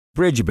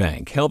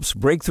Bridgebank helps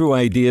breakthrough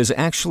ideas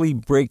actually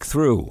break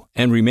through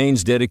and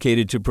remains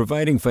dedicated to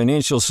providing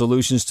financial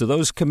solutions to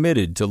those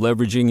committed to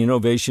leveraging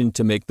innovation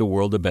to make the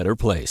world a better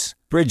place.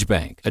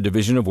 Bridgebank, a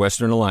division of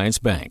Western Alliance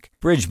Bank.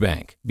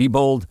 Bridgebank. Be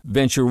bold,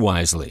 venture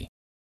wisely.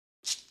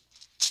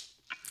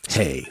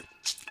 Hey,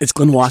 it's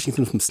Glenn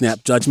Washington from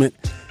Snap Judgment.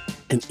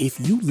 And if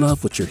you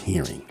love what you're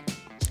hearing,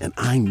 and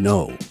I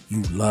know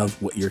you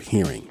love what you're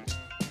hearing,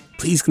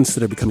 please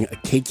consider becoming a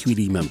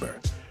KQED member.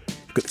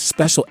 Get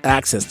special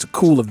access to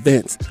cool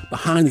events,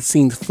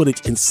 behind-the-scenes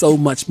footage, and so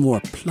much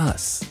more.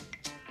 Plus,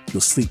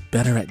 you'll sleep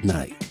better at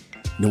night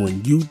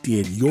knowing you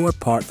did your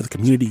part for the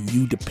community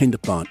you depend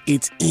upon.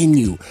 It's in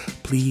you.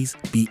 Please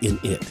be in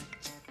it.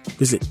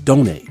 Visit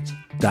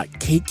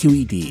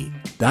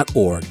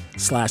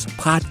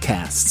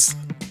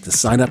donate.kqed.org/podcasts to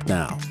sign up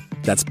now.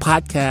 That's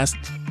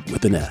podcast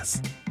with an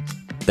S.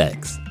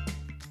 Thanks.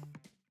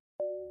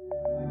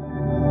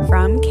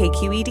 From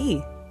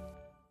KQED.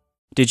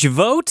 Did you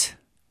vote?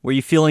 Were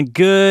you feeling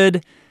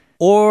good?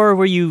 Or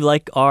were you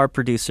like our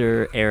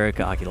producer,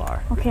 Erica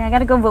Aguilar? Okay, I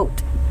gotta go vote.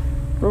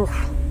 Ugh,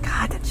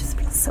 God, that just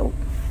feels so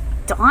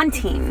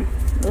daunting.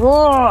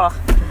 Ugh.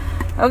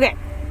 Okay.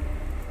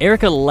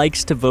 Erica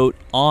likes to vote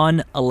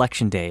on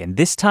Election Day, and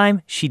this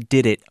time she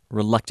did it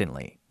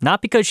reluctantly.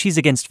 Not because she's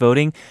against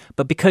voting,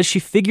 but because she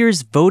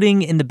figures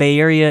voting in the Bay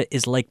Area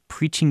is like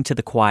preaching to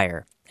the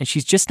choir, and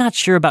she's just not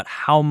sure about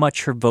how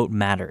much her vote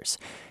matters,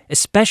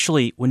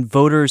 especially when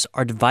voters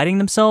are dividing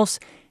themselves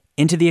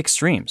into the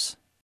extremes.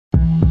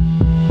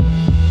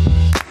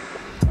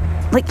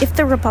 Like, if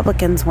the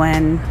Republicans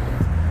win,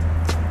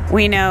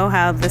 we know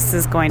how this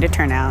is going to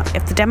turn out.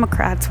 If the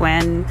Democrats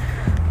win,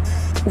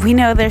 we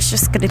know there's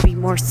just going to be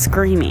more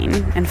screaming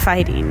and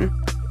fighting.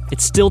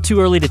 It's still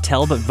too early to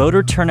tell, but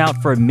voter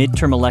turnout for a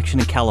midterm election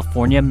in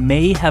California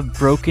may have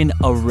broken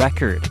a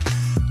record.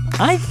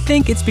 I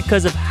think it's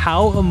because of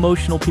how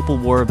emotional people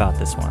were about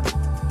this one.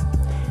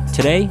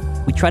 Today,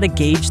 we try to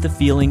gauge the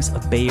feelings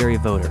of Bay Area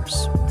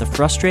voters, the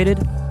frustrated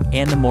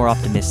and the more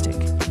optimistic.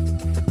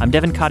 I'm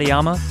Devin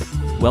Katayama.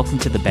 Welcome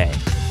to the Bay.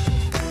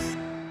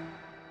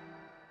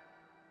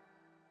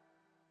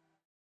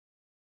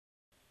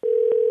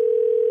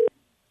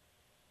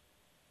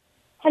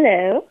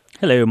 Hello.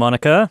 Hello,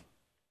 Monica.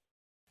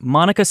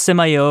 Monica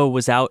Samayoa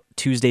was out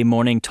Tuesday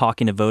morning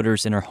talking to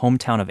voters in her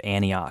hometown of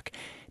Antioch.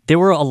 There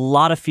were a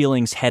lot of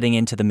feelings heading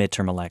into the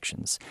midterm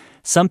elections.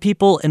 Some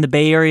people in the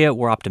Bay Area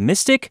were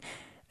optimistic,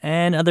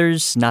 and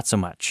others not so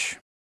much.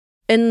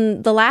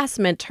 In the last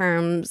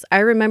midterms, I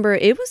remember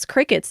it was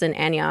crickets in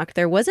Antioch.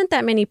 There wasn't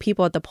that many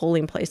people at the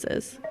polling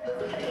places.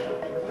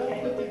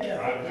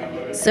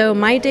 So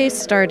my day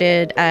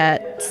started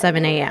at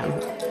 7 a.m.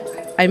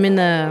 I'm in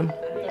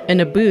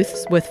a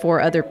booth with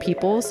 4 other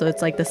people, so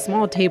it's like the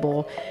small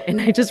table,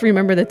 and I just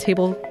remember the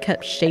table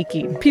kept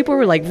shaking. People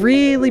were like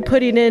really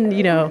putting in,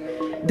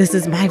 this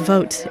is my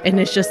vote, and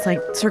it's just like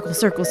circle,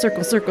 circle,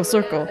 circle, circle,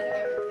 circle.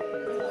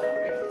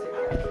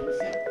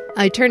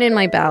 I turn in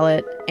my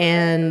ballot,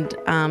 and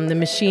the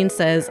machine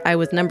says I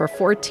was number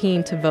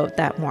 14 to vote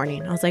that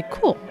morning. I was like,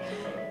 cool.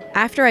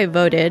 After I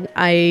voted,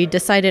 I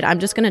decided I'm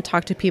just going to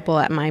talk to people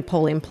at my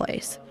polling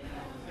place.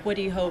 What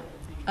do you hope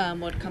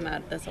would come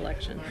out of this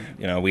election?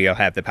 We all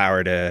have the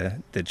power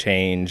to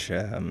change,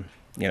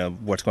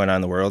 what's going on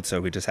in the world. So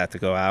we just have to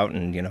go out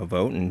and,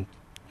 vote and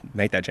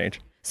make that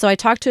change. So I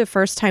talked to a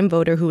first-time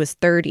voter who was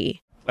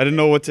 30. I didn't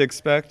know what to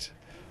expect.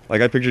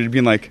 Like, I pictured it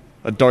being like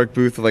a dark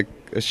booth with like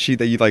a sheet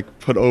that you like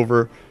put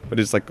over, but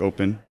it's like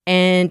open.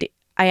 And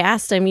I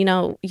asked him,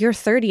 you're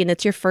 30 and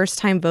it's your first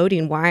time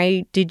voting.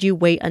 Why did you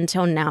wait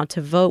until now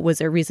to vote? Was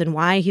there a reason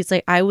why? He's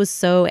like, I was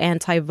so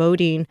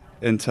anti-voting.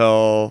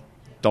 Until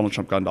Donald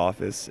Trump got into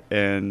office,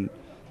 and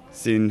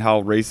seeing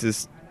how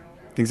racist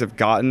things have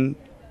gotten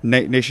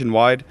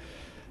nationwide,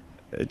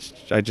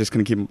 I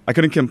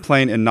couldn't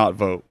complain and not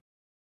vote.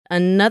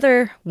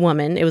 Another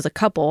woman, it was a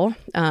couple,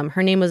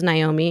 her name was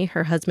Naomi,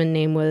 her husband's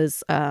name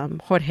was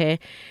Jorge,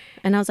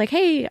 and I was like,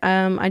 hey,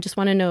 I just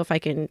want to know if I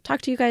can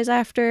talk to you guys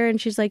after,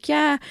 and she's like,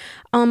 yeah,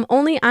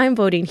 only I'm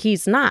voting,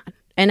 he's not.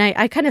 And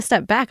I kind of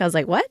stepped back, I was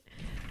like, what?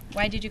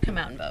 Why did you come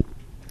out and vote?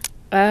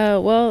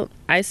 Well,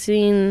 I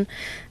seen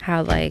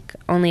how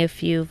only a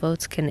few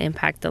votes can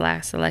impact the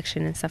last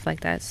election and stuff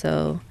like that,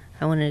 so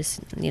I wanted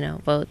to,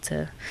 vote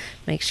to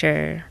make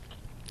sure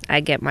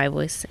I get my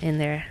voice in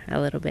there a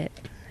little bit.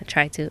 I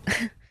try to.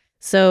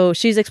 So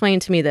she's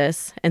explaining to me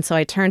this, and so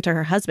I turned to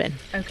her husband.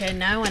 Okay,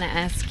 now I want to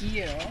ask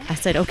you. I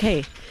said,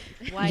 okay,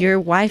 your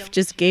wife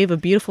just gave a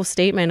beautiful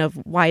statement of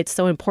why it's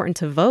so important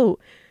to vote.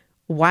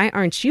 Why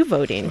aren't you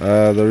voting?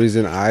 The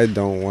reason I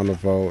don't want to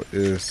vote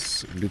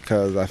is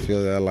because I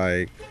feel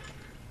that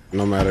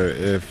no matter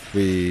if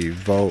we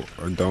vote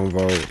or don't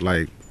vote,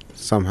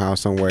 somehow,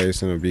 some way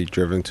it's going to be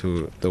driven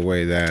to the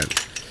way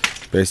that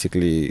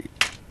basically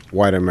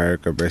white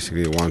America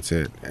basically wants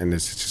it, and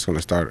it's just going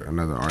to start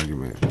another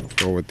argument.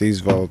 But with these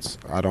votes,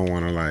 I don't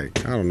want to I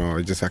don't know,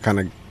 I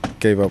kind of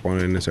gave up on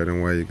it in a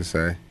certain way, you could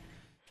say.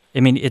 I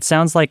mean, it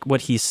sounds like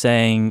what he's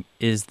saying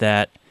is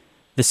that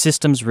the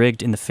system's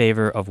rigged in the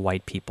favor of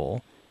white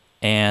people,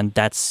 and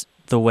that's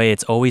the way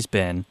it's always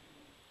been,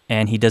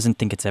 and he doesn't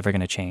think it's ever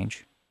going to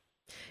change.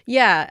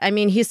 Yeah, I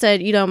mean, he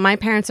said, my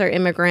parents are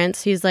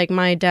immigrants. He's like,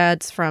 my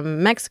dad's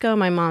from Mexico,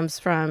 my mom's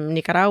from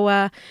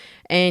Nicaragua.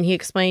 And he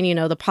explained,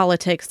 the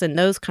politics in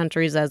those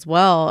countries as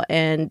well.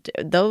 And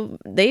though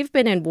they've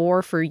been in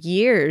war for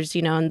years,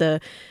 and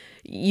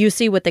you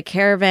see with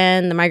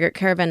the migrant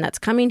caravan that's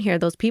coming here,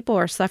 those people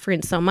are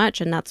suffering so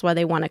much, and that's why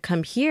they want to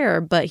come here.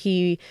 But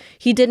he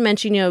did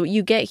mention,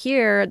 you get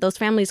here, those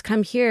families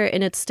come here,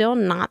 and it's still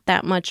not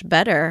that much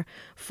better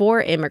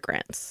for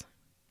immigrants.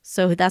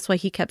 So that's why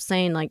he kept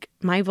saying, like,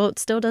 my vote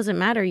still doesn't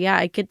matter. Yeah,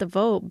 I get the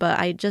vote, but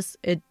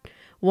it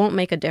won't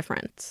make a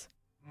difference.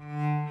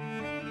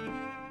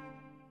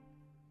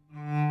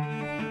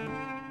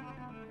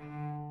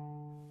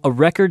 A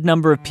record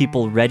number of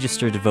people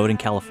registered to vote in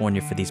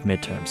California for these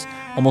midterms,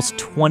 almost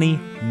 20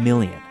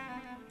 million.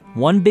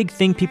 One big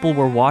thing people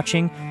were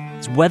watching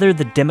is whether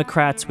the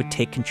Democrats would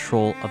take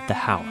control of the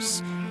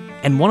House.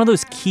 And one of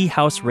those key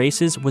House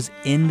races was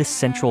in the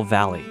Central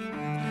Valley.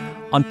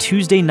 On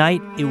Tuesday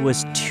night, it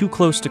was too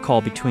close to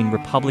call between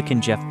Republican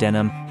Jeff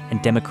Denham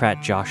and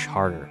Democrat Josh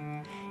Harder.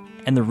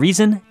 And the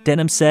reason,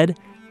 Denham said,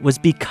 was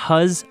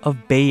because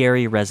of Bay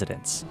Area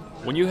residents.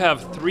 When you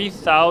have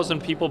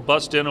 3,000 people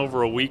bust in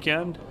over a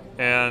weekend,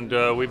 and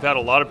we've had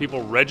a lot of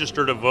people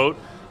register to vote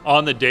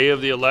on the day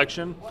of the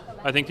election,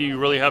 I think you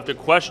really have to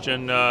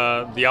question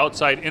the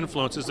outside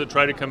influences that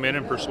try to come in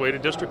and persuade a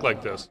district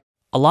like this.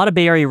 A lot of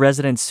Bay Area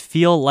residents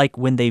feel like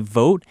when they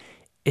vote,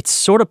 it's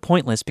sort of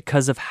pointless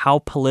because of how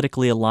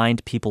politically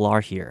aligned people are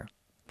here.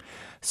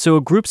 So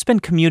a group's been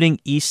commuting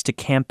east to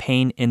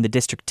campaign in the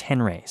District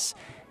 10 race.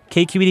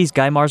 KQED's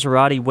Guy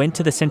Marzorati went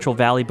to the Central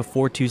Valley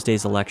before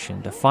Tuesday's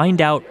election to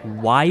find out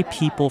why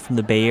people from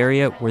the Bay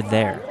Area were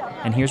there.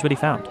 And here's what he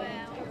found.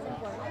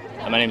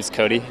 My name is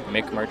Cody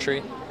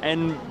McMurtry.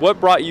 And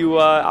what brought you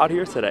out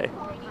here today?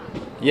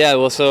 Yeah,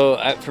 well, so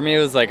for me, it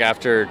was like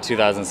after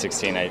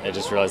 2016, I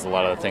just realized a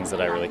lot of the things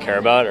that I really care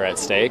about are at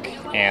stake,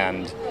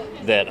 and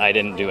that I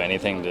didn't do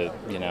anything to,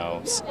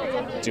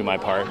 do my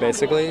part,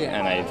 basically,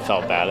 and I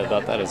felt bad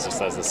about that as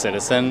a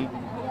citizen.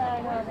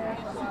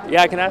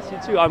 Yeah, I can ask you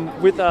too.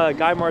 I'm with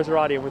Guy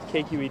Marzorati. I'm with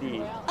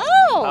KQED.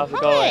 Oh, how's it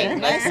hi. going?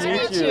 Nice to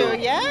meet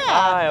you. Yeah.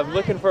 Hi, I'm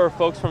looking for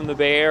folks from the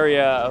Bay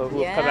Area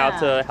who have come out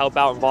to help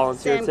out and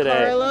volunteer San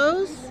today.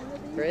 Carlos,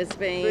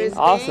 Brisbane.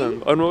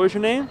 Awesome. And what was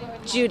your name?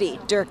 Judy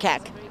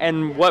Durkek.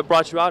 And what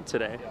brought you out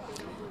today?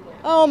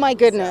 Oh my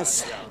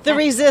goodness, the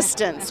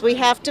resistance. We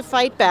have to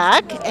fight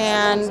back,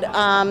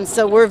 and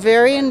so we're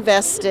very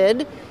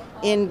invested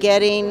in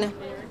getting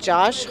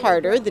Josh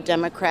Harder, the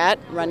Democrat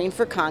running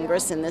for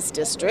Congress in this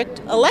district,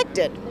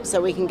 elected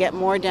so we can get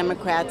more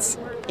Democrats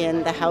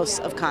in the House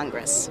of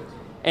Congress.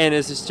 And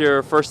is this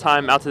your first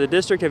time out to the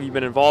district? Have you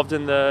been involved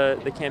in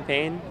the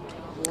campaign?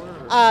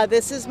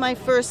 This is my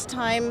first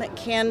time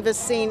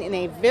canvassing in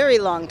a very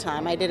long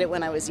time. I did it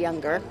when I was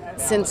younger.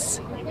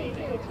 Since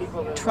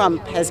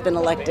Trump has been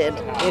elected,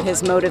 it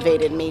has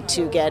motivated me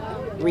to get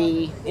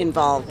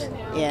re-involved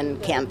in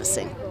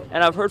canvassing.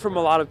 And I've heard from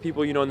a lot of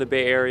people, in the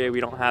Bay Area, we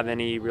don't have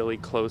any really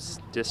close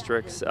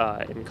districts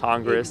in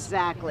Congress.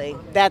 Exactly.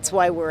 That's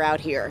why we're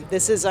out here.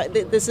 This is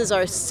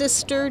our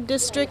sister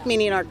district,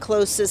 meaning our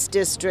closest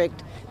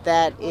district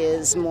that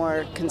is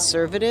more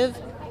conservative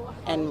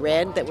and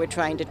red, that we're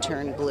trying to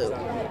turn blue.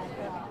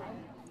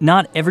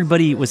 Not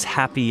everybody was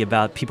happy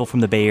about people from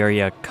the Bay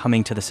Area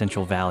coming to the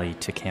Central Valley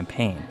to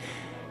campaign.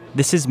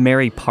 This is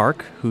Mary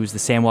Park, who's the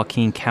San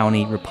Joaquin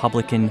County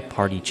Republican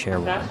Party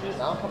chairwoman. Can I ask you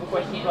a couple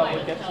questions about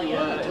what gets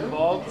you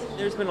involved?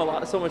 There's been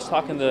so much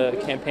talk in the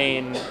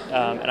campaign,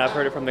 and I've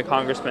heard it from the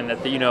congressman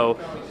that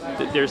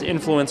there's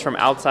influence from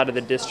outside of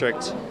the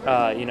district,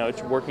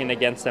 it's working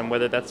against them,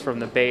 whether that's from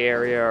the Bay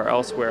Area or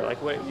elsewhere.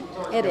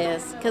 It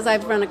is, because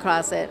I've run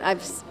across it.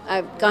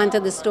 I've gone to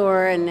the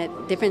store and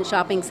at different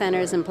shopping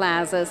centers and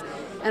plazas.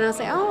 And I'll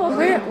say,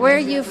 where are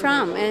you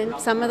from? And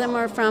some of them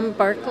are from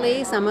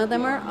Berkeley, some of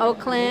them are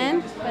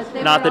Oakland.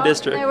 Not the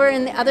district. They were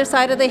in the other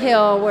side of the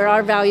hill, where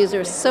our values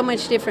are so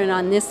much different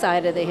on this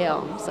side of the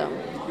hill. So,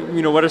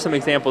 what are some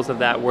examples of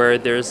that where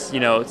there's,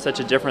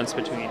 such a difference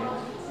between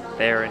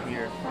there and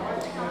here?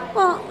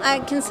 Well, I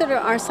consider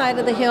our side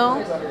of the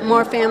hill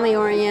more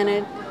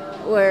family-oriented,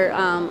 where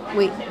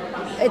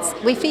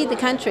we feed the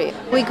country.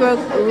 We grow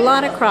a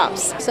lot of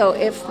crops. So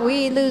if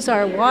we lose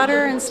our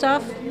water and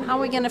stuff, how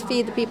are we going to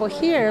feed the people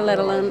here, let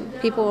alone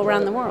people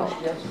around the world?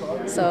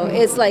 So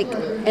it's like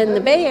in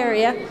the Bay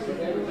Area,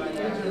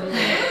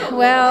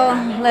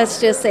 well,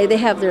 let's just say they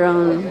have their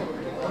own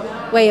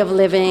way of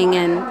living.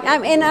 And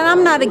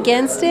I'm not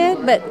against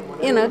it, but,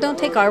 don't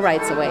take our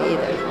rights away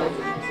either.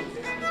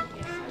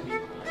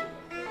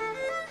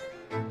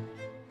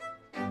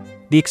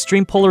 The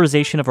extreme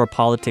polarization of our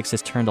politics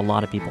has turned a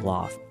lot of people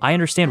off. I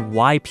understand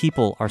why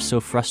people are so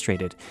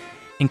frustrated,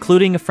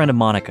 including a friend of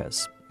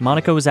Monica's.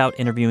 Monica was out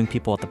interviewing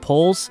people at the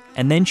polls,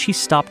 and then she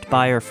stopped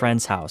by her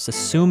friend's house,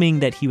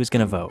 assuming that he was going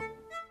to vote.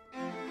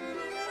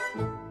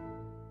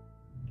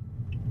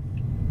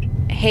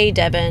 Hey,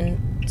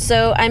 Devin,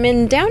 So I'm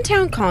in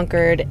downtown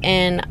Concord,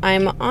 and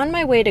I'm on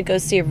my way to go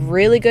see a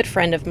really good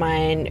friend of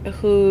mine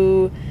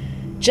who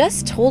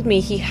just told me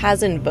he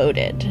hasn't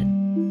voted.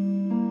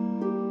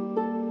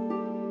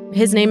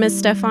 His name is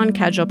Stefan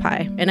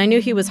Kajopai, and I knew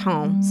he was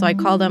home, so I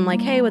called him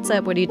like, hey, what's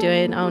up? What are you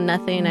doing? Oh,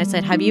 nothing. I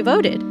said, have you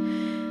voted?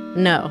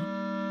 No.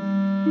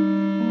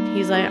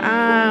 He's like,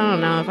 I don't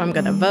know if I'm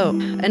going to vote.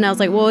 And I was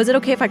like, well, is it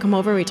okay if I come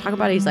over and we talk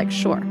about it? He's like,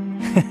 sure.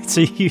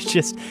 So you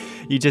just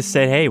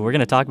said, hey, we're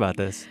going to talk about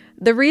this.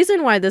 The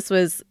reason why this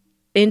was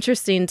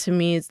interesting to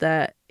me is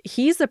that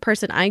he's the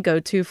person I go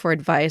to for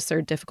advice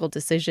or difficult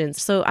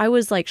decisions. So I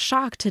was like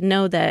shocked to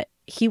know that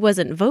he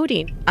wasn't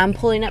voting. I'm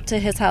pulling up to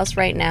his house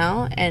right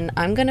now, and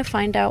I'm going to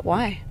find out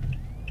why.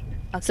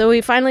 So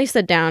we finally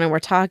sit down and we're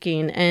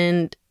talking,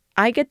 and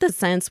I get the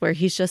sense where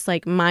he's just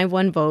like, my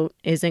one vote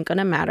isn't going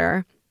to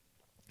matter.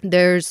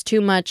 There's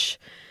too much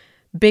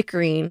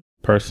bickering.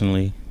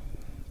 Personally,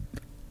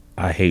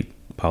 I hate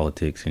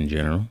politics in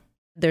general.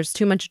 There's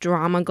too much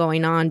drama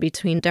going on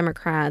between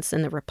Democrats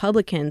and the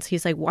Republicans.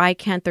 He's like, why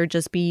can't there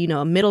just be,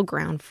 a middle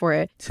ground for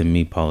it? To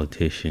me,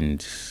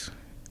 politicians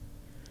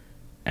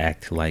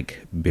act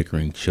like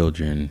bickering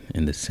children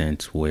in the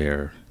sense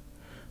where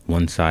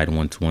one side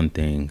wants one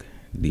thing,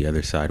 the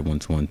other side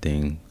wants one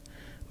thing,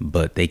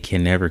 but they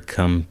can never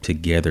come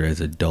together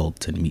as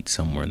adults and meet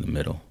somewhere in the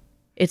middle.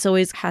 It's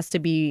always has to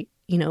be,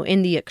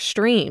 in the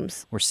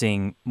extremes. We're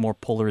seeing more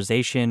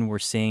polarization. We're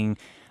seeing,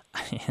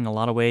 in a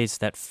lot of ways,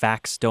 that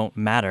facts don't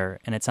matter.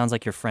 And it sounds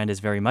like your friend is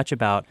very much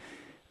about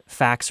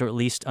facts, or at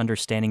least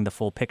understanding the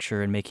full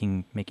picture and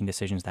making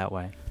decisions that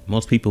way.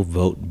 Most people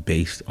vote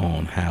based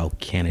on how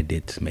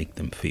candidates make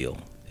them feel.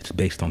 It's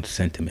based on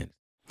sentiment.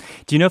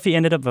 Do you know if he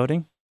ended up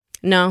voting?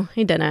 No,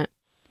 he didn't.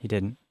 He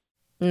didn't?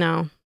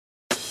 No.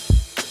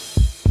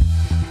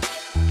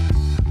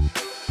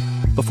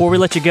 Before we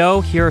let you go,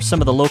 here are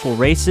some of the local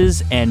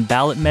races and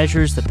ballot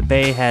measures that the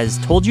Bay has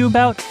told you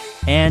about,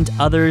 and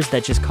others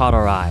that just caught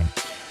our eye.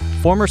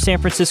 Former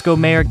San Francisco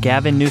Mayor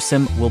Gavin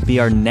Newsom will be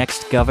our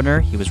next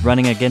governor. He was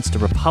running against a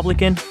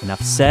Republican,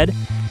 enough said.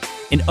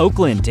 In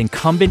Oakland,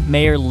 incumbent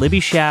Mayor Libby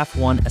Schaaf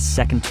won a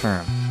second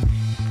term.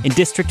 In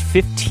District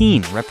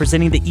 15,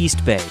 representing the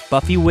East Bay,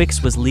 Buffy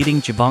Wicks was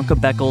leading Javanka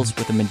Beckles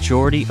with a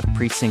majority of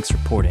precincts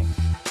reporting.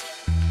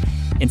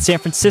 In San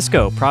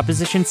Francisco,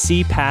 Proposition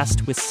C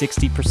passed with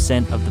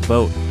 60% of the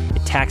vote.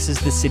 It taxes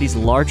the city's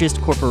largest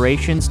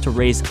corporations to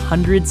raise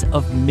hundreds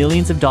of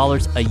millions of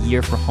dollars a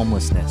year for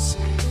homelessness.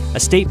 A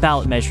state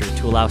ballot measure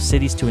to allow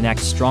cities to enact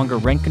stronger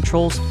rent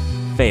controls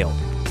failed.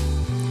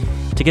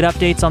 To get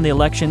updates on the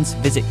elections,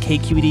 visit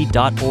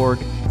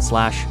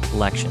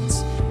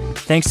kqed.org/elections.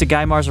 Thanks to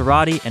Guy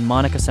Marzorati and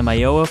Monica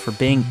Samayoa for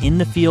being in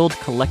the field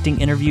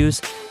collecting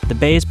interviews. The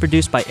Bay is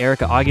produced by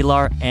Erica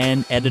Aguilar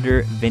and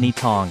editor Vinny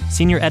Tong.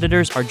 Senior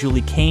editors are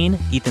Julie Kane,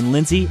 Ethan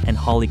Lindsay, and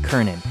Holly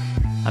Kernan.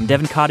 I'm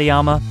Devin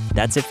Katayama.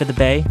 That's it for The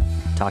Bay.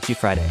 Talk to you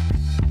Friday.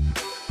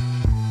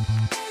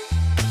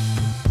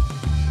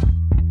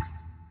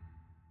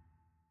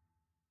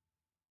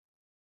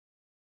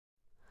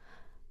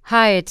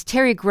 Hi, it's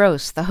Terry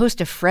Gross, the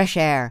host of Fresh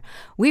Air.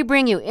 We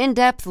bring you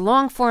in-depth,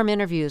 long-form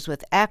interviews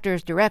with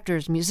actors,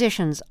 directors,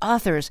 musicians,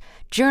 authors,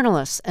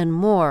 journalists, and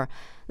more.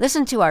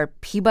 Listen to our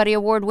Peabody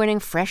Award-winning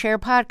Fresh Air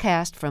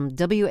podcast from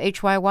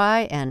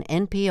WHYY and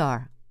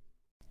NPR.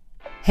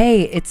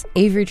 Hey, it's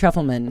Avery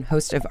Trufelman,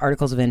 host of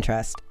Articles of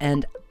Interest.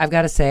 And I've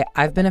got to say,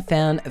 I've been a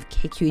fan of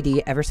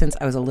KQED ever since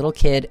I was a little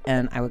kid,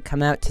 and I would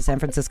come out to San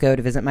Francisco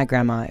to visit my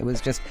grandma. It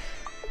was just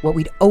what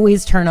we'd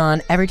always turn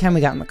on every time we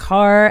got in the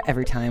car,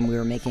 every time we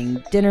were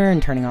making dinner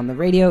and turning on the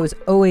radio. It was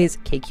always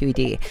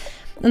KQED.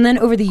 And then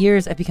over the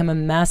years, I've become a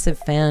massive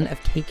fan of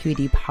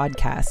KQED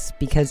podcasts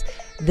because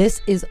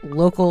this is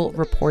local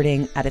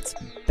reporting at its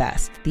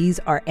best. These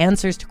are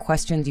answers to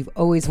questions you've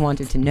always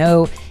wanted to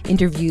know,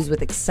 interviews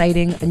with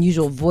exciting,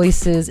 unusual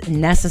voices,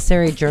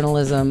 necessary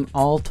journalism,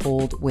 all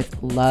told with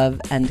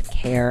love and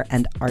care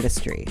and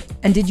artistry.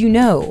 And did you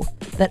know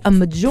that a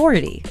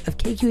majority of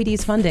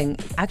KQED's funding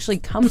actually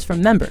comes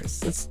from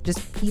members? It's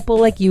just people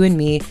like you and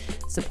me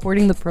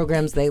supporting the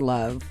programs they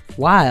love,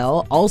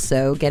 while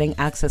also getting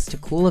access to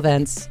cool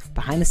events,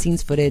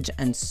 behind-the-scenes footage,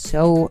 and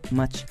so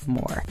much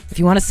more. If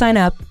you want to sign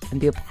up and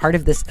be a part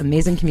of this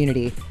amazing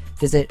community,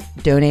 visit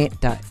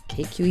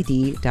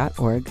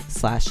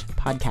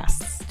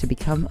donate.kqed.org/podcasts to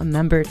become a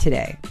member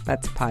today.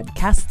 That's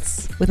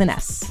podcasts with an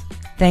S.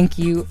 Thank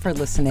you for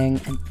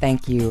listening, and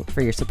thank you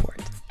for your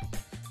support.